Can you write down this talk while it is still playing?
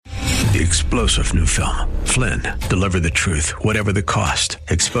The explosive new film, Flynn, deliver the truth, whatever the cost,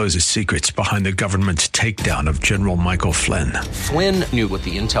 exposes secrets behind the government's takedown of General Michael Flynn. Flynn knew what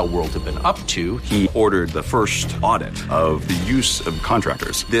the intel world had been up to. He ordered the first audit of the use of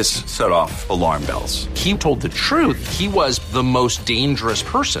contractors. This set off alarm bells. He told the truth. He was the most dangerous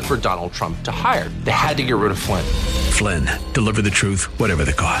person for Donald Trump to hire. They had to get rid of Flynn. Flynn, deliver the truth, whatever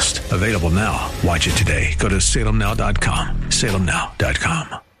the cost. Available now. Watch it today. Go to salemnow.com.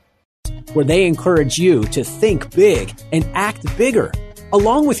 salemnow.com. Where they encourage you to think big and act bigger.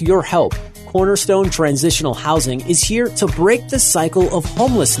 Along with your help, Cornerstone Transitional Housing is here to break the cycle of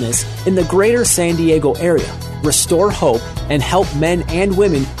homelessness in the greater San Diego area, restore hope, and help men and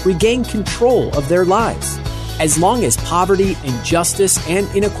women regain control of their lives. As long as poverty, injustice, and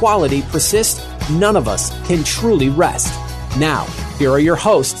inequality persist, none of us can truly rest. Now, here are your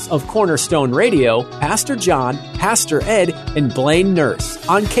hosts of Cornerstone Radio, Pastor John, Pastor Ed, and Blaine Nurse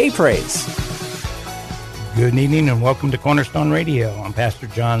on K-Praise. Good evening and welcome to Cornerstone Radio. I'm Pastor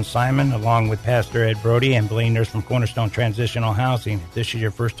John Simon along with Pastor Ed Brody and Blaine Nurse from Cornerstone Transitional Housing. If this is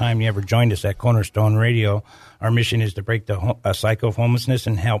your first time you ever joined us at Cornerstone Radio, our mission is to break the cycle of homelessness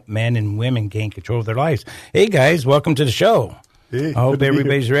and help men and women gain control of their lives. Hey guys, welcome to the show. Hey, I hope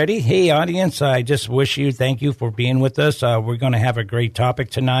everybody's ready. Hey, audience, I just thank you for being with us. We're going to have a great topic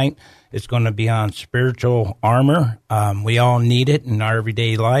tonight. It's going to be on spiritual armor. We all need it in our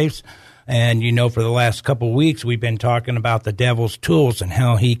everyday lives. And, you know, for the last couple of weeks, we've been talking about the devil's tools and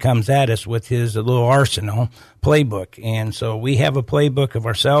how he comes at us with his little arsenal playbook. And so we have a playbook of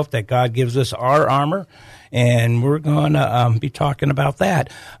ourselves that God gives us our armor, and we're going to be talking about that.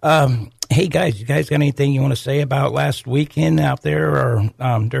 Hey, guys, you guys got anything you want to say about last weekend out there or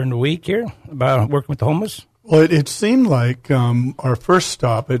during the week here about working with the homeless? Well, it seemed like our first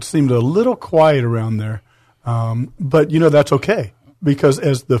stop, it seemed a little quiet around there. But, you know, that's okay, because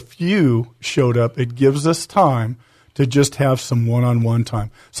as the few showed up, it gives us time to just have some one-on-one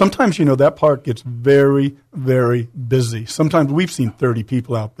time. Sometimes, you know, that park gets very, very busy. Sometimes we've seen 30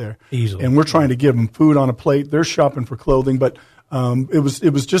 people out there. Easily. And we're trying to give them food on a plate. They're shopping for clothing, but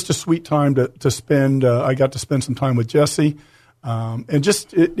it was just a sweet time to spend. I got to spend some time with Jesse, and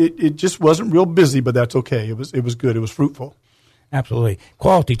it just wasn't real busy, but that's okay. It was good. It was fruitful. Absolutely,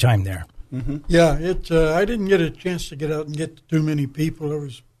 quality time there. Mm-hmm. Yeah, I didn't get a chance to get out and get to too many people. I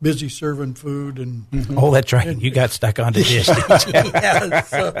was busy serving food and. Mm-hmm. Oh, that's right. You got stuck on the dish. Yeah,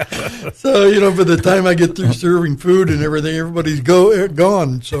 so you know, by the time I get through serving food and everything, everybody's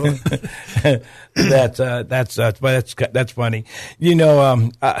gone. So that's funny. You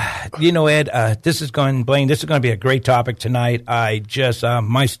know, Ed, this is going to be a great topic tonight. I just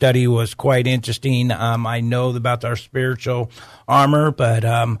my study was quite interesting. I know about our spiritual armor, but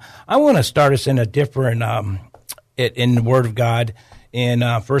I want to start us in a different in the Word of God. In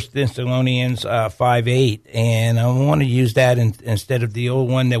 1 Thessalonians 5:8, and I want to use that instead of the old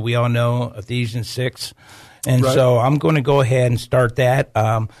one that we all know, Ephesians 6. And right. So I'm going to go ahead and start that,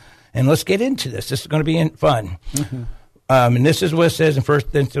 and let's get into this. This is going to be fun. Mm-hmm. And this is what it says in 1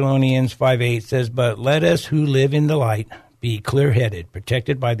 Thessalonians 5:8. It says, "But let us who live in the light be clear-headed,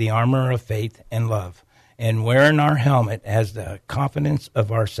 protected by the armor of faith and love, and wearing our helmet as the confidence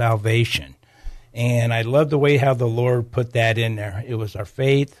of our salvation." And I love the way how the Lord put that in there. It was our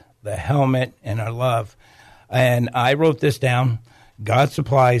faith, the helmet, and our love. And I wrote this down. God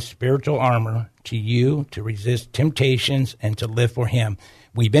supplies spiritual armor to you to resist temptations and to live for him.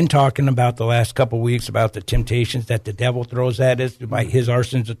 We've been talking about the last couple of weeks about the temptations that the devil throws at us by his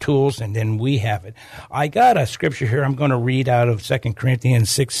arsenals of tools, and then we have it. I got a scripture here I'm going to read out of 2 Corinthians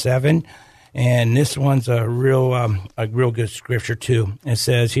 6:7, and this one's a real good scripture too. It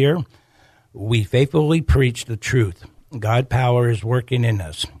says here, "We faithfully preach the truth. God's power is working in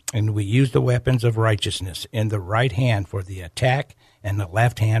us, and we use the weapons of righteousness in the right hand for the attack and the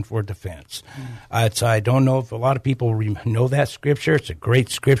left hand for defense." So I don't know if a lot of people know that scripture. It's a great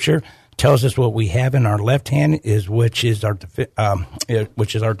scripture. It tells us what we have in our left hand which is our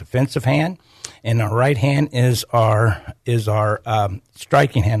defensive hand, and our right hand is our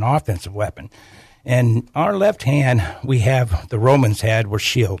striking hand, offensive weapon. And our left hand, we have the Romans were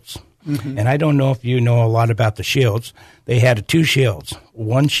shields. Mm-hmm. And I don't know if you know a lot about the shields. They had 2 shields.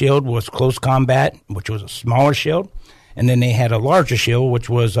 One shield was close combat, which was a smaller shield. And then they had a larger shield, which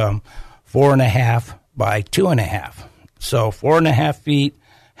was 4.5 by 2.5. So 4.5 feet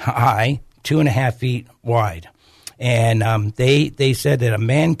high, 2.5 feet wide. And they said that a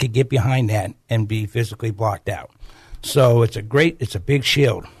man could get behind that and be physically blocked out. So it's a big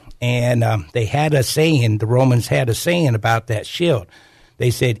shield. And they had a saying, the Romans had a saying about that shield. They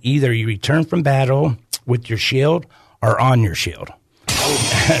said either you return from battle with your shield or on your shield.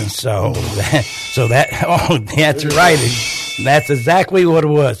 So that's right. That's exactly what it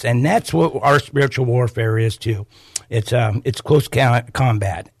was, and that's what our spiritual warfare is too. It's close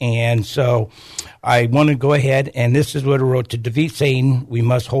combat, and so I want to go ahead, and this is what I wrote: to defeat Satan, we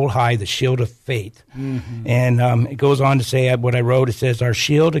must hold high the shield of faith. Mm-hmm. And it goes on to say what I wrote. It says, our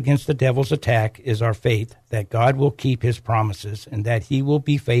shield against the devil's attack is our faith that God will keep his promises and that he will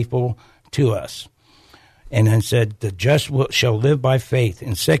be faithful to us. And then said, the just shall live by faith.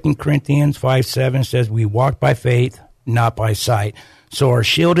 In 2 Corinthians 5:7 says, we walk by faith, not by sight. So our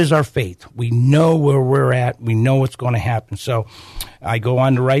shield is our faith. We know where we're at. We know what's going to happen. So I go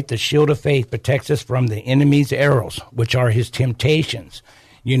on to write, the shield of faith protects us from the enemy's arrows, which are his temptations.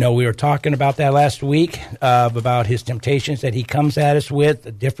 You know, we were talking about that last week, about his temptations that he comes at us with.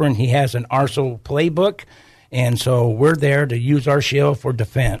 He has an arsenal playbook. And so we're there to use our shield for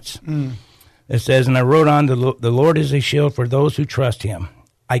defense. Mm. It says, and I wrote on, the Lord is a shield for those who trust him.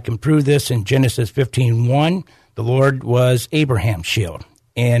 I can prove this in Genesis 15:1. The Lord was Abraham's shield.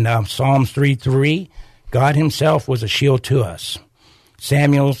 In Psalms 3:3, God himself was a shield to us.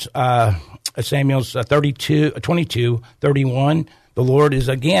 Samuel's 22:31, the Lord is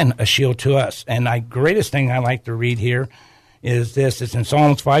again a shield to us. And the greatest thing I like to read here is this. It's in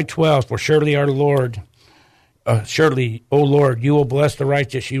Psalms 5:12, for surely our Lord... surely, O Lord, you will bless the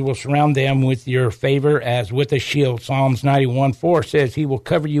righteous. You will surround them with your favor as with a shield. Psalms 91:4 says, he will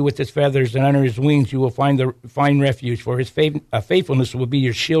cover you with his feathers, and under his wings you will find refuge. For his faithfulness will be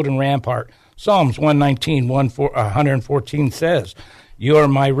your shield and rampart. Psalms 119:114 says, you are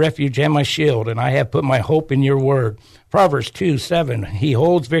my refuge and my shield, and I have put my hope in your word. Proverbs 2:7, he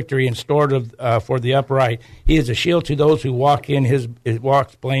holds victory in store for the upright. He is a shield to those who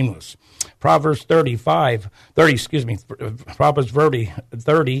walks blameless. Proverbs 30,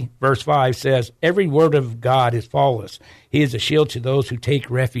 verse 5 says, every word of God is flawless. He is a shield to those who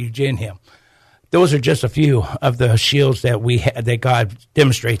take refuge in him. Those are just a few of the shields that that God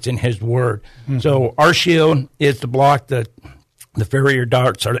demonstrates in his word. Mm-hmm. So our shield is to block the fiery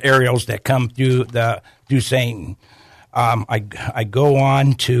darts or arrows that come through Satan. I go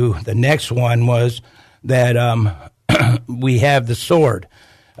on to the next one was that we have the sword.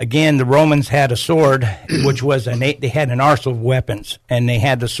 Again, the Romans had a sword, which was they had an arsenal of weapons, and they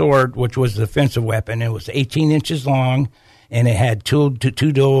had the sword, which was the defensive weapon. It was 18 inches long, and it had two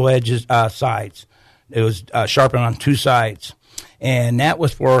dual edges sides. It was sharpened on two sides, and that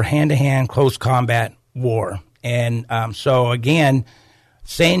was for hand-to-hand close combat war. And so again,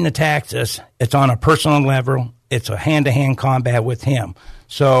 Satan attacks us. It's on a personal level. It's a hand-to-hand combat with him.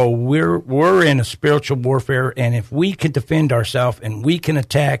 So we're in a spiritual warfare, and if we can defend ourselves and we can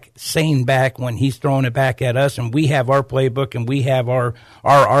attack Satan back when he's throwing it back at us, and we have our playbook and we have our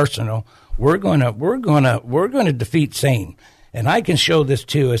arsenal, we're gonna defeat Satan. And I can show this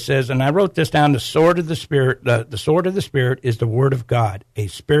too. It says, and I wrote this down: the sword of the Spirit. The sword of the Spirit is the Word of God, a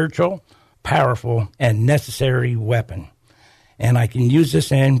spiritual, powerful, and necessary weapon. And I can use this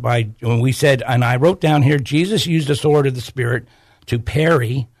when we said, and I wrote down here, Jesus used the sword of the Spirit to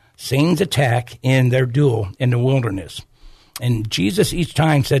parry Satan's attack in their duel in the wilderness. And Jesus each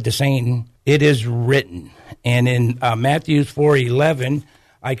time said to Satan, it is written. And in Matthew 4:11,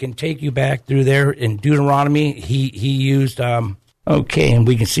 I can take you back through there. In Deuteronomy, he used, and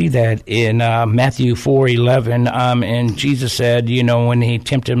we can see that in Matthew 4:11, and Jesus said, when he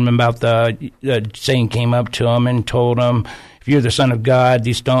tempted him about Satan came up to him and told him, if you're the Son of God,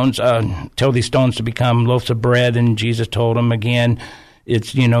 these stones, tell these stones to become loaves of bread. And Jesus told him again,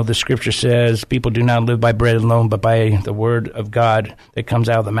 it's, the scripture says, people do not live by bread alone, but by the word of God that comes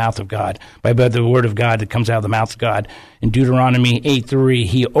out of the mouth of God. By the word of God that comes out of the mouth of God. In Deuteronomy 8:3,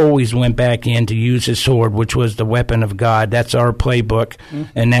 he always went back in to use his sword, which was the weapon of God. That's our playbook,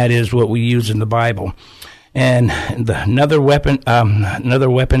 and that is what we use in the Bible. And another weapon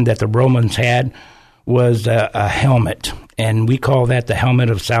that the Romans had was a helmet, and we call that the helmet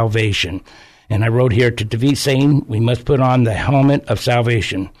of salvation. And I wrote here, to defeat Satan, we must put on the helmet of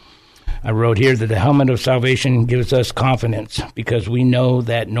salvation. I wrote here that the helmet of salvation gives us confidence, because we know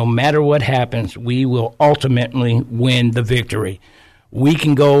that no matter what happens, we will ultimately win the victory. We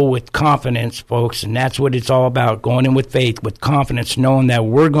can go with confidence, folks, and that's what it's all about, going in with faith, with confidence, knowing that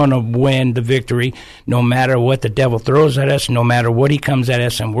we're going to win the victory no matter what the devil throws at us, no matter what he comes at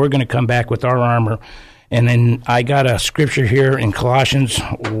us, and we're going to come back with our armor. And then I got a scripture here in Colossians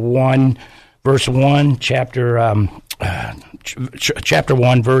 1, verse 1, chapter 1,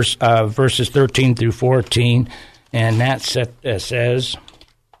 verses 13 through 14, and that says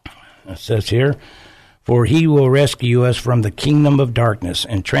here, For he will rescue us from the kingdom of darkness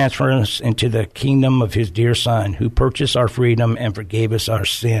and transfer us into the kingdom of his dear Son, who purchased our freedom and forgave us our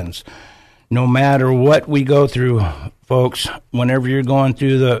sins. No matter what we go through, folks, whenever you're going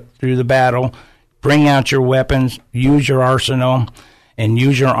through the battle, bring out your weapons, use your arsenal, and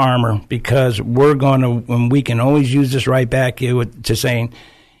use your armor, because we're going to, and we can always use this right back to saying,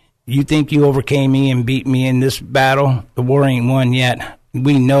 you think you overcame me and beat me in this battle? The war ain't won yet.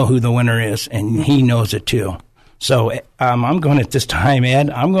 We know who the winner is, and he knows it too. So I'm going at this time, Ed.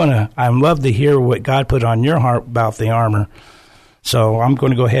 I'd love to hear what God put on your heart about the armor. So I'm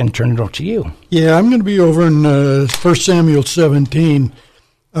going to go ahead and turn it over to you. Yeah, I'm going to be over in 1 Samuel 17.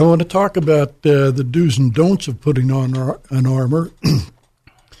 I want to talk about the do's and don'ts of putting on an armor.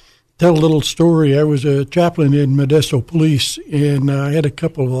 Tell a little story. I was a chaplain in Modesto Police, and I had a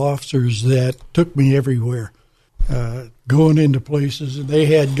couple of officers that took me everywhere. Going into places, and they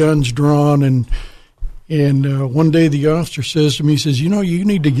had guns drawn, and one day the officer says to me, he says, you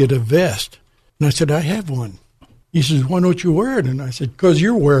need to get a vest. And I said, I have one. He says, why don't you wear it? And I said, because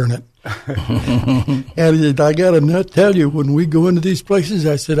you're wearing it. And I got to tell you, when we go into these places,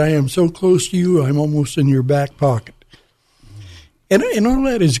 I said, I am so close to you, I'm almost in your back pocket. And all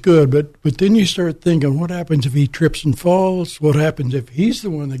that is good, but then you start thinking, what happens if he trips and falls? What happens if he's the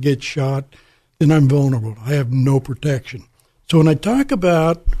one that gets shot? Then I'm vulnerable. I have no protection. So when I talk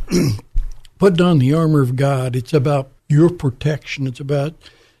about putting on the armor of God, it's about your protection. It's about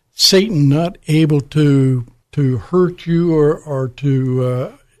Satan not able to hurt you or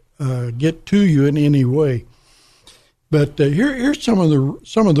to get to you in any way. But here's some of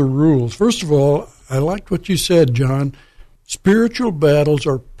the rules. First of all, I liked what you said, John. Spiritual battles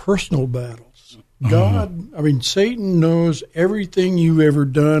are personal battles. Satan knows everything you've ever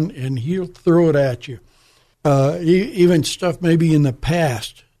done, and he'll throw it at you. Even stuff maybe in the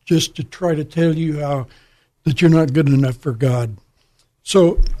past, just to try to tell you that you're not good enough for God.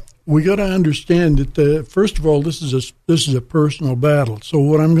 So we got to understand that first of all, this is a personal battle. So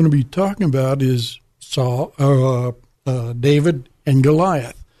what I'm going to be talking about is David and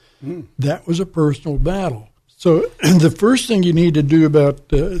Goliath. That was a personal battle. So the first thing you need to do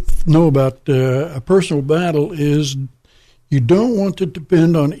know about a personal battle is you don't want to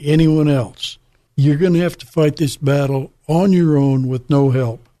depend on anyone else. You're going to have to fight this battle on your own with no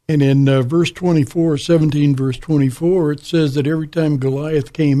help. And in verse 24, 17 verse 24, it says that every time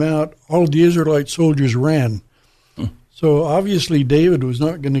Goliath came out, all of the Israelite soldiers ran. So obviously David was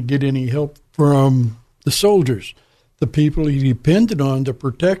not going to get any help from the soldiers. The people he depended on to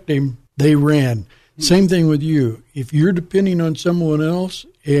protect him, they ran. Same thing with you. If you're depending on someone else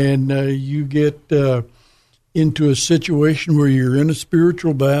and you get into a situation where you're in a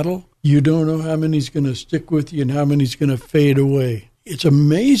spiritual battle, you don't know how many's going to stick with you and how many's going to fade away. It's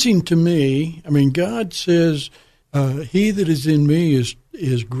amazing to me. I mean, God says, he that is in me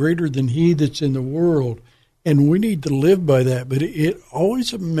is greater than he that's in the world. And we need to live by that. But it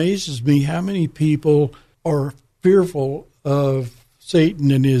always amazes me how many people are fearful of Satan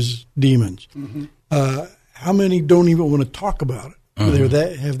and his demons. Mm-hmm. How many don't even want to talk about it? Mm-hmm.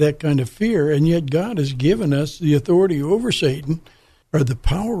 They have that kind of fear, and yet God has given us the authority over Satan, or the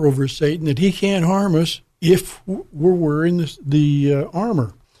power over Satan, that he can't harm us if we're wearing the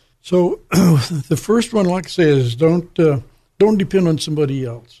armor. So the first one, like I said, is don't depend on somebody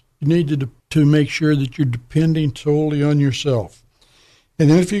else. You need to make sure that you're depending solely on yourself. And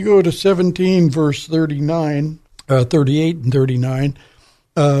then if you go to 17, verse 38 and 39,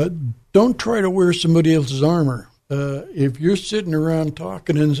 don't try to wear somebody else's armor. If you're sitting around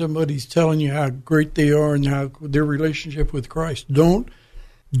talking and somebody's telling you how great they are and how their relationship with Christ, don't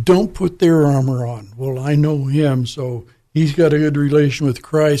put their armor on. Well, I know him, so he's got a good relation with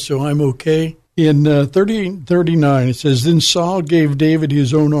Christ, so I'm okay. In 39, it says, Then Saul gave David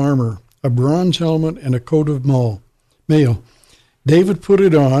his own armor, a bronze helmet and a coat of mail. David put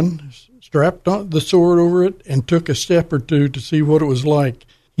it on, strapped on the sword over it, and took a step or two to see what it was like.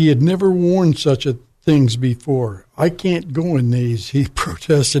 He had never worn such things before. I can't go in these, he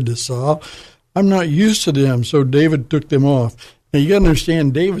protested to Saul. I'm not used to them, so David took them off. Now, you got to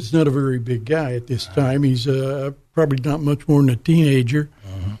understand, David's not a very big guy at this time. He's probably not much more than a teenager.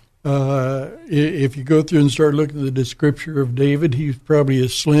 If you go through and start looking at the description of David, he's probably a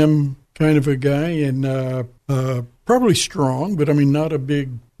slim kind of a guy and probably strong, but, I mean, not a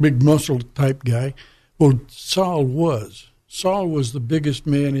big muscle type guy. Well, Saul was. Saul was the biggest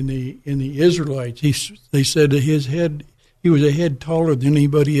man in the Israelites. They said that he was a head taller than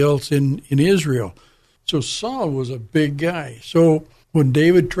anybody else in Israel. So Saul was a big guy. So when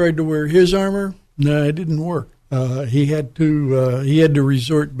David tried to wear his armor, it didn't work. He had to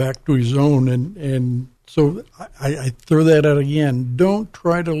resort back to his own, and So I throw that out again. Don't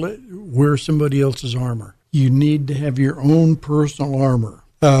try to wear somebody else's armor. You need to have your own personal armor.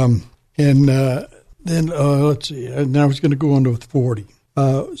 Then let's see. Now I was going to go on to 40.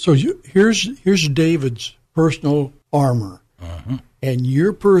 Here's David's personal armor. Uh-huh. And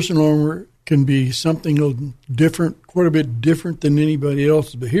your personal armor can be something different, quite a bit different than anybody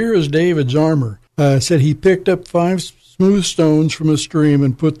else's. But here is David's armor. Said he picked up 5 smooth stones from a stream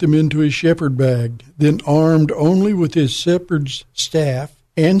and put them into his shepherd bag. Then, armed only with his shepherd's staff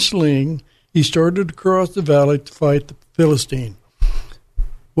and sling, he started across the valley to fight the Philistine.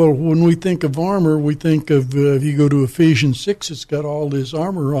 Well, when we think of armor, we think of, if you go to Ephesians 6, it's got all this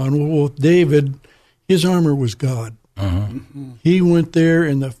armor on. Well, with David, his armor was God. Uh-huh. He went there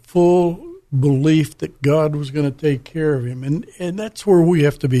in the full belief that God was going to take care of him. And that's where we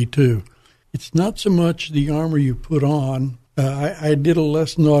have to be, too. It's not so much the armor you put on. I did a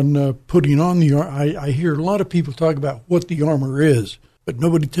lesson on putting on the armor. I hear a lot of people talk about what the armor is, but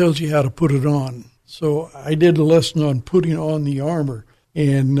nobody tells you how to put it on. So I did a lesson on putting on the armor.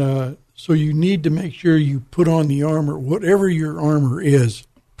 And so you need to make sure you put on the armor, whatever your armor is.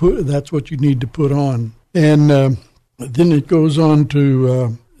 That's what you need to put on. And then it goes on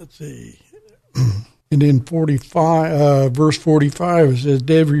to, let's see, and in 45, verse 45, it says,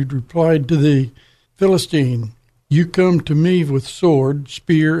 David replied to the Philistine, "You come to me with sword,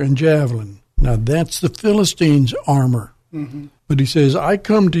 spear, and javelin." Now that's the Philistine's armor. Mm-hmm. But he says, "I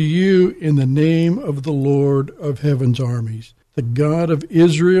come to you in the name of the Lord of heaven's armies, the God of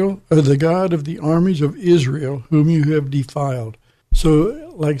Israel, or the God of the armies of Israel, whom you have defiled."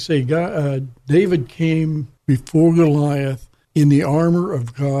 So, like I say, David came before Goliath in the armor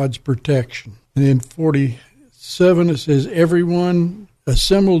of God's protection. And in 47 it says, "Everyone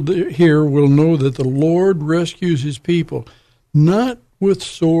assembled here will know that the Lord rescues his people, not with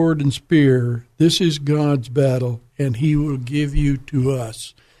sword and spear. This is God's battle, and he will give you to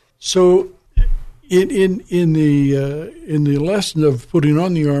us." So in the lesson of putting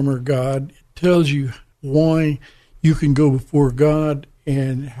on the armor of God, it tells you why you can go before God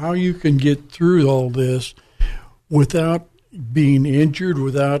and how you can get through all this without being injured,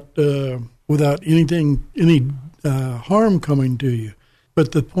 without any harm coming to you.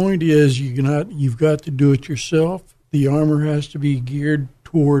 But the point is, you've got to do it yourself. The armor has to be geared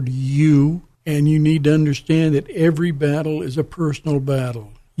toward you, and you need to understand that every battle is a personal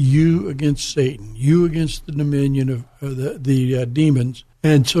battle. You against Satan, you against the dominion of the demons,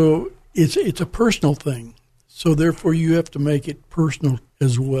 and so it's a personal thing. So therefore, you have to make it personal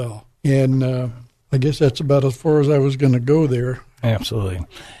as well. And I guess that's about as far as I was going to go there. Absolutely.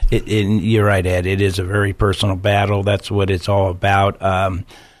 You're right, Ed. It is a very personal battle. That's what it's all about.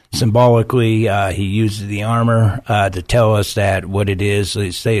 Symbolically, he uses the armor to tell us that what it is,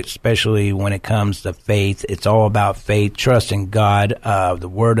 especially when it comes to faith. It's all about faith, trusting God, the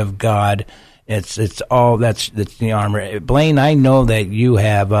Word of God. It's all that's the armor. Blaine, I know that you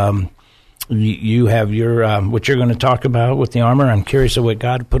have your what you're going to talk about with the armor. I'm curious of what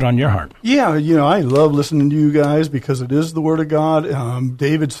God put on your heart. Yeah, I love listening to you guys because it is the Word of God.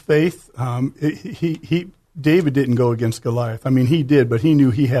 David's faith, David didn't go against Goliath. I mean, he did, but he knew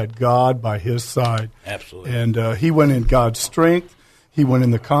he had God by his side. Absolutely. And he went in God's strength. He went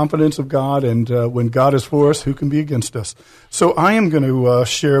in the confidence of God. And when God is for us, who can be against us? So I am going to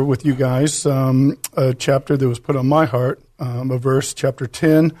share with you guys a chapter that was put on my heart, a verse, chapter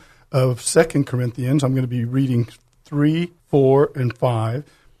 10 of 2 Corinthians. I'm going to be reading 3, 4, and 5.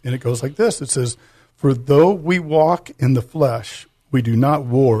 And it goes like this. It says, "For though we walk in the flesh, we do not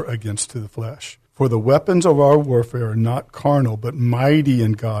war against the flesh. For the weapons of our warfare are not carnal, but mighty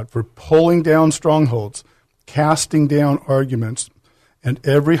in God, for pulling down strongholds, casting down arguments, and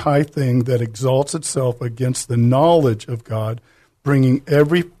every high thing that exalts itself against the knowledge of God, bringing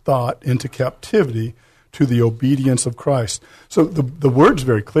every thought into captivity to the obedience of Christ." So the word's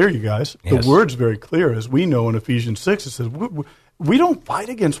very clear, you guys. Yes. The word's very clear. As we know in Ephesians 6, it says, we don't fight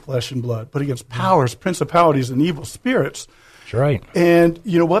against flesh and blood, but against powers, principalities, and evil spirits. That's right. And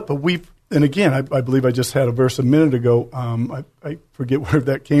you know what? And again, I believe I just had a verse a minute ago. I forget where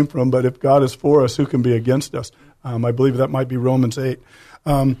that came from, but if God is for us, who can be against us? I believe that might be Romans 8.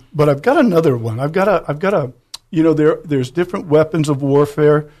 But I've got another one. There's different weapons of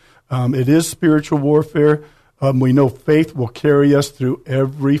warfare. It is spiritual warfare. We know faith will carry us through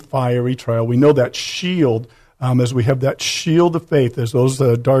every fiery trial. We know that shield, as we have that shield of faith, as those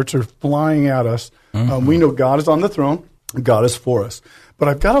darts are flying at us, we know God is on the throne, God is for us. But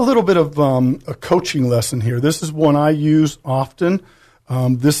I've got a little bit of a coaching lesson here. This is one I use often.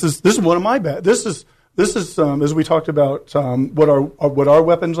 This is one of my bad. This is as we talked about what our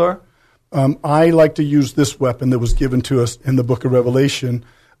weapons are. I like to use this weapon that was given to us in the book of Revelation.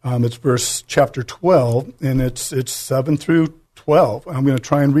 It's chapter 12, and it's 7 through 12. I'm going to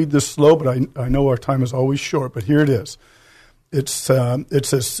try and read this slow, but I know our time is always short, but here it is. It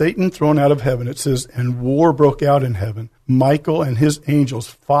says, Satan thrown out of heaven. It says, and war broke out in heaven. Michael and his angels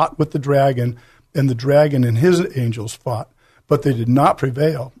fought with the dragon, and the dragon and his angels fought. But they did not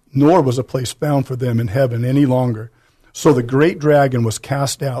prevail, nor was a place found for them in heaven any longer. So the great dragon was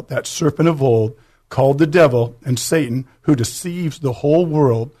cast out, that serpent of old, called the devil and Satan, who deceives the whole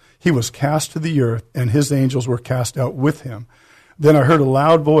world. He was cast to the earth, and his angels were cast out with him. Then I heard a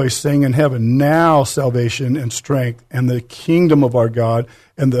loud voice saying in heaven, now salvation and strength and the kingdom of our God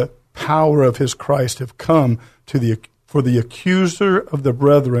and the power of his Christ have come for the accuser of the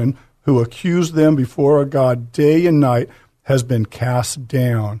brethren who accused them before our God day and night has been cast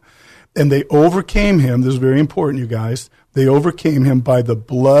down. And they overcame him. This is very important, you guys. They overcame him by the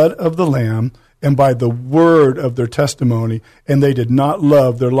blood of the Lamb and by the word of their testimony, and they did not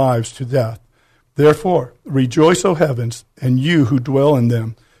love their lives to death. Therefore, rejoice, O heavens, and you who dwell in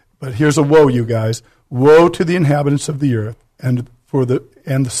them. But here's a woe, you guys. Woe to the inhabitants of the earth and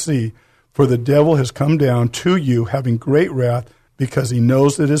the sea, for the devil has come down to you, having great wrath, because he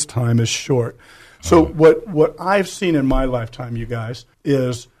knows that his time is short. So what I've seen in my lifetime, you guys,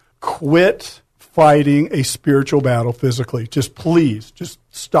 is quit fighting a spiritual battle physically. Please,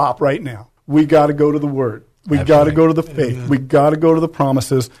 stop right now. We got to go to the Word. We got to go to the faith. Amen. We got to go to the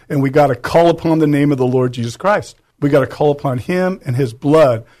promises, and we got to call upon the name of the Lord Jesus Christ. We got to call upon him and his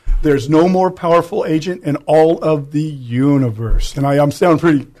blood. There's no more powerful agent in all of the universe. And I'm sounding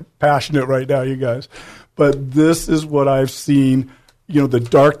pretty passionate right now, you guys. But this is what I've seen. The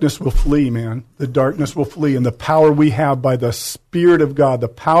darkness will flee, man. The darkness will flee. And the power we have by the Spirit of God, the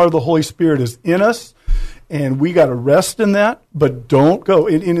power of the Holy Spirit is in us. And we got to rest in that, but don't go.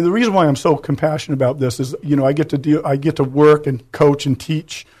 And the reason why I'm so compassionate about this is, I get to work and coach and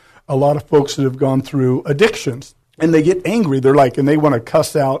teach a lot of folks that have gone through addictions, and they get angry. And they want to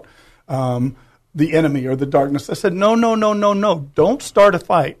cuss out the enemy or the darkness. I said, no. Don't start a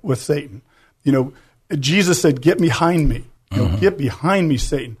fight with Satan. Jesus said, "Get behind me." Get behind me,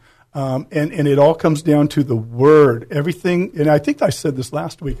 Satan. And it all comes down to the Word. Everything, and I think I said this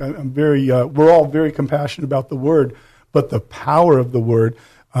last week. We're all very compassionate about the Word, but the power of the Word.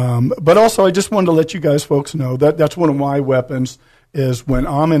 But also, I just wanted to let you guys folks know that that's one of my weapons. Is when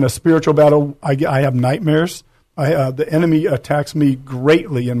I'm in a spiritual battle, I have nightmares. The enemy attacks me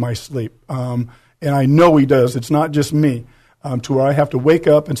greatly in my sleep, and I know he does. It's not just me. To where I have to wake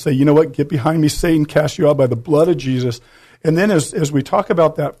up and say, you know what? Get behind me, Satan! Cast you out by the blood of Jesus. And then as we talk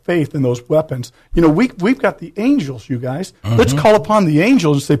about that faith and those weapons, we've got the angels, you guys. Mm-hmm. Let's call upon the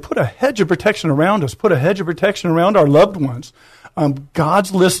angels and say, put a hedge of protection around us. Put a hedge of protection around our loved ones.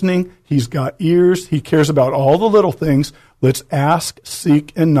 God's listening. He's got ears. He cares about all the little things. Let's ask,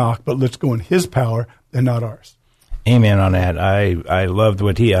 seek, and knock, but let's go in his power and not ours. Amen on that. I loved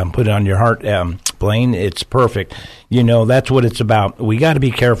what he put on your heart, Blaine. It's perfect. That's what it's about. We got to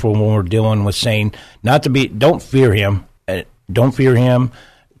be careful when we're dealing with saying don't fear him. Don't fear him,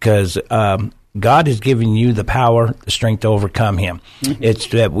 because God has given you the power, the strength to overcome him. Mm-hmm. It's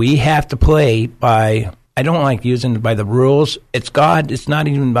that we have to play by, I don't like using by the rules. It's God. It's not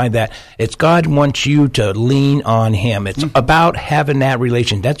even by that. It's God wants you to lean on him. It's about having that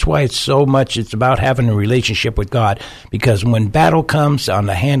relation. That's why it's about having a relationship with God, because when battle comes on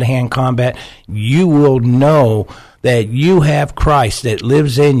the hand-to-hand combat, you will know that you have Christ that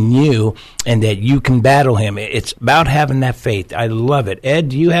lives in you and that you can battle him. It's about having that faith. I love it. Ed,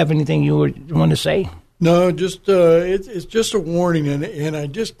 do you have anything you want to say? No, just it's just a warning, and I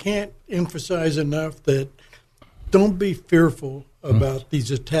just can't emphasize enough that don't be fearful about these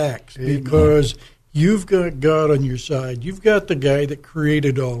attacks, because you've got God on your side. You've got the guy that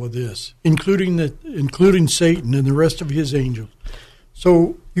created all of this, including Satan and the rest of his angels.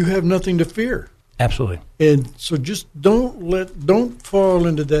 So you have nothing to fear. Absolutely. And so just don't fall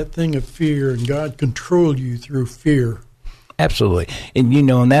into that thing of fear and God control you through fear. Absolutely. And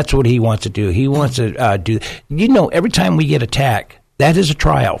and that's what he wants to do. He wants to do, every time we get attacked, that is a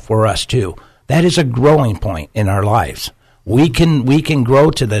trial for us too. That is a growing point in our lives. We can grow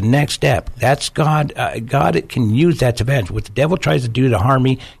to the next step. That's God. God can use that to advantage. What the devil tries to do to harm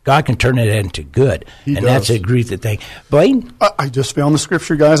me, God can turn it into good. He does. That's a great thing. Blaine? I just found the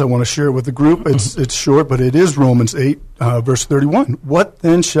scripture, guys. I want to share it with the group. It's short, but it is Romans 8, verse 31. What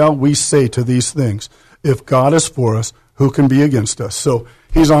then shall we say to these things? If God is for us, who can be against us? So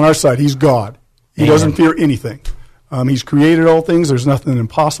he's on our side. He's God. He doesn't fear anything. He's created all things. There's nothing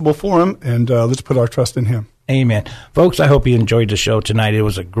impossible for him, and let's put our trust in him. Amen. Folks, I hope you enjoyed the show tonight. It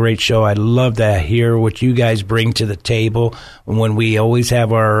was a great show. I love to hear what you guys bring to the table when we always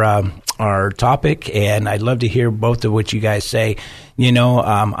have our topic, and I'd love to hear both of what you guys say. You know,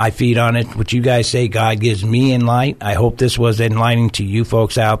 I feed on it. What you guys say, God gives me enlight. I hope this was enlightening to you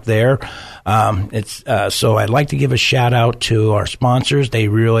folks out there. So I'd like to give a shout out to our sponsors. They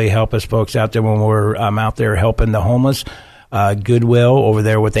really help us folks out there when we're out there helping the homeless. Goodwill over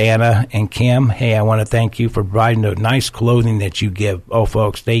there with Anna and Kim. Hey, I want to thank you for providing the nice clothing that you give. Oh,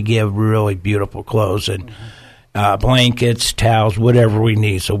 folks, they give really beautiful clothes and blankets, towels, whatever we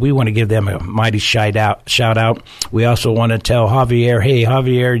need. So we want to give them a mighty shout out. We also want to tell Javier, hey,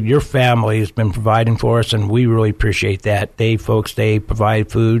 Javier, your family has been providing for us, and we really appreciate that. They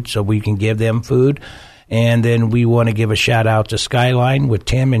provide food so we can give them food. And then we want to give a shout-out to Skyline with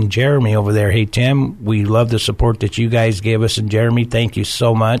Tim and Jeremy over there. Hey, Tim, we love the support that you guys gave us. And Jeremy, thank you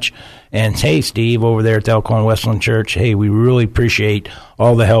so much. And, hey, Steve, over there at the Elkhorn Westland Church, hey, we really appreciate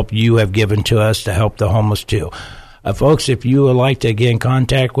all the help you have given to us to help the homeless, too. Folks, if you would like to get in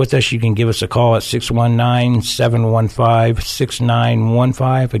contact with us, you can give us a call at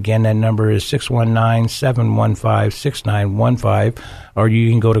 619-715-6915. Again, that number is 619-715-6915. Or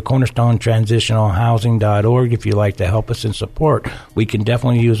you can go to cornerstonetransitionalhousing.org if you'd like to help us in support. We can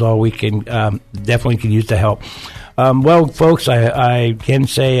definitely use all we can, definitely can use the help. Well, folks, I can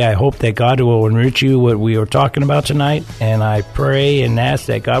say I hope that God will enrich you what we were talking about tonight, and I pray and ask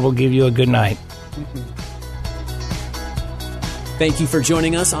that God will give you a good night. Thank you for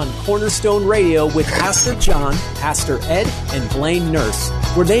joining us on Cornerstone Radio with Pastor John, Pastor Ed, and Blaine Nurse,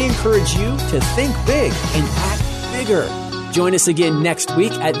 where they encourage you to think big and act bigger. Join us again next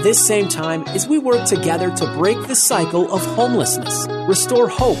week at this same time as we work together to break the cycle of homelessness, restore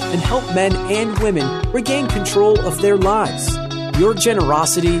hope, and help men and women regain control of their lives. Your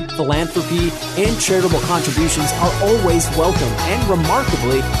generosity, philanthropy, and charitable contributions are always welcome and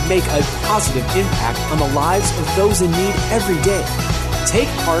remarkably make a positive impact on the lives of those in need every day. Take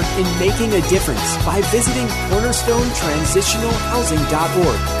part in making a difference by visiting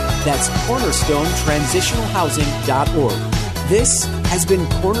cornerstonetransitionalhousing.org. That's cornerstonetransitionalhousing.org. This has been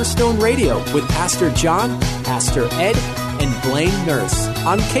Cornerstone Radio with Pastor John, Pastor Ed, and Blaine Nurse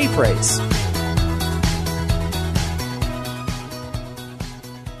on K-Praise.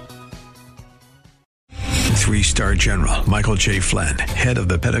 3-star General Michael J. Flynn, head of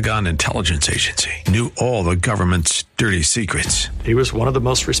the Pentagon Intelligence Agency, knew all the government's dirty secrets. He was one of the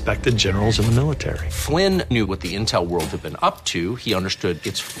most respected generals in the military. Flynn knew what the intel world had been up to. He understood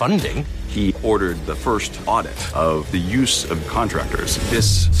its funding. He ordered the first audit of the use of contractors.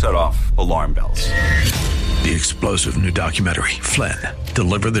 This set off alarm bells. The explosive new documentary, Flynn,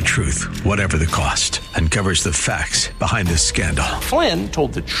 Deliver the Truth, Whatever the Cost, uncovers the facts behind this scandal. Flynn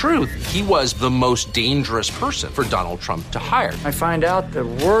told the truth. He was the most dangerous person for Donald Trump to hire. I find out the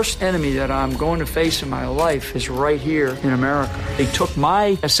worst enemy that I'm going to face in my life is right here in America. They took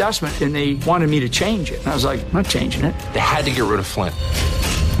my assessment and they wanted me to change it. And I was like, I'm not changing it. They had to get rid of Flynn.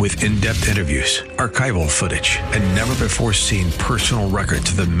 With in-depth interviews, archival footage, and never-before-seen personal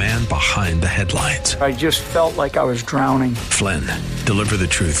records of the man behind the headlines. I just felt like I was drowning. Flynn, Deliver the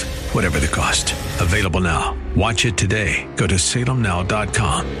Truth, Whatever the Cost. Available now. Watch it today. Go to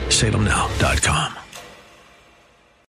salemnow.com. salemnow.com.